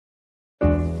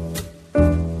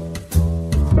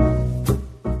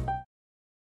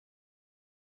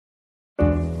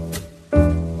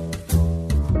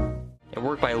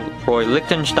Roy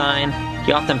Lichtenstein.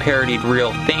 He often parodied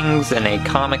real things in a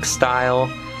comic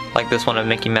style, like this one of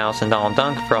Mickey Mouse and Donald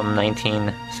Duck from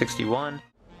 1961.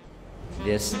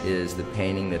 This is the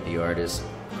painting that the artist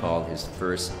called his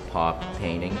first pop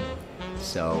painting.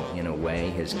 So in a way,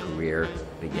 his career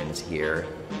begins here,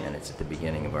 and it's at the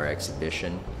beginning of our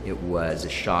exhibition. It was a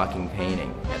shocking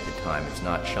painting at the time. It's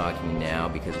not shocking now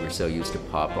because we're so used to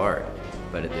pop art.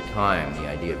 But at the time, the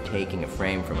idea of taking a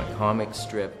frame from a comic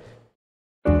strip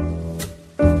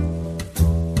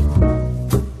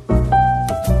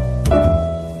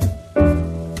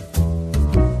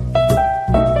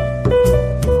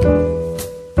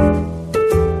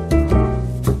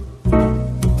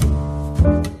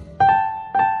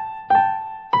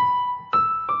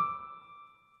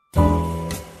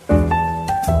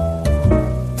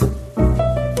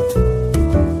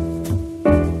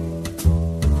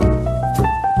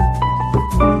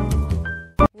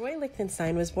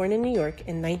Lichtenstein was born in New York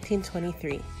in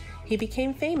 1923. He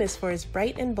became famous for his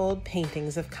bright and bold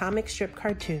paintings of comic strip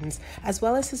cartoons, as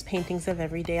well as his paintings of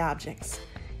everyday objects.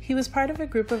 He was part of a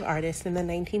group of artists in the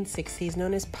 1960s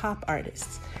known as pop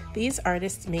artists. These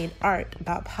artists made art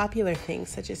about popular things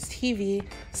such as TV,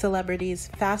 celebrities,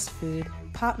 fast food,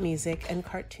 pop music, and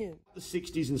cartoons. In the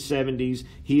 60s and 70s,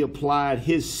 he applied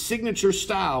his signature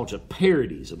style to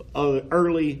parodies of other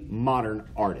early modern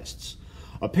artists.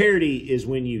 A parody is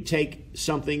when you take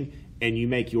something and you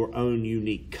make your own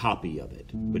unique copy of it.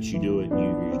 But you do it,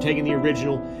 you're taking the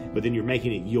original, but then you're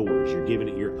making it yours. You're giving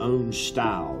it your own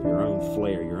style, your own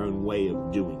flair, your own way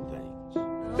of doing things.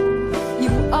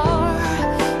 You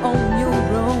are on your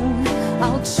own.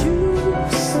 I'll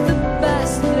choose the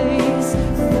best place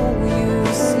for you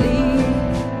to sleep.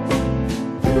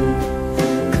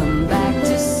 Come back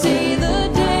to see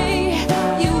the day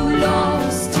you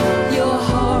lost your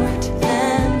heart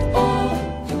and all.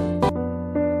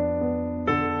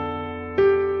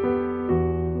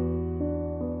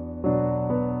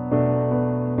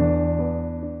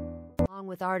 Along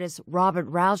with artists Robert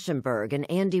Rauschenberg and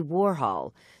Andy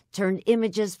Warhol, turned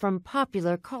images from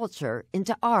popular culture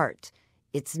into art.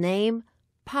 Its name,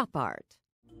 pop art.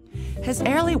 His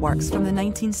early works from the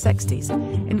 1960s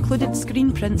included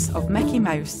screen prints of Mickey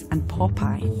Mouse and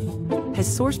Popeye. His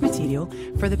source material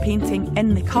for the painting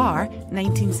In the Car,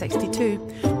 1962,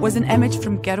 was an image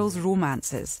from Girls'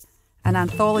 Romances, an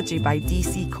anthology by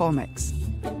DC Comics.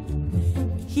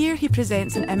 Here he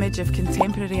presents an image of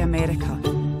contemporary America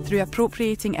through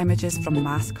appropriating images from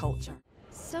mass culture.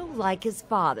 So like his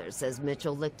father, says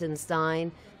Mitchell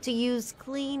Lichtenstein, to use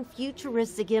clean,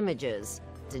 futuristic images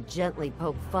to gently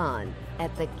poke fun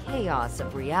at the chaos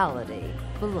of reality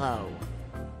below.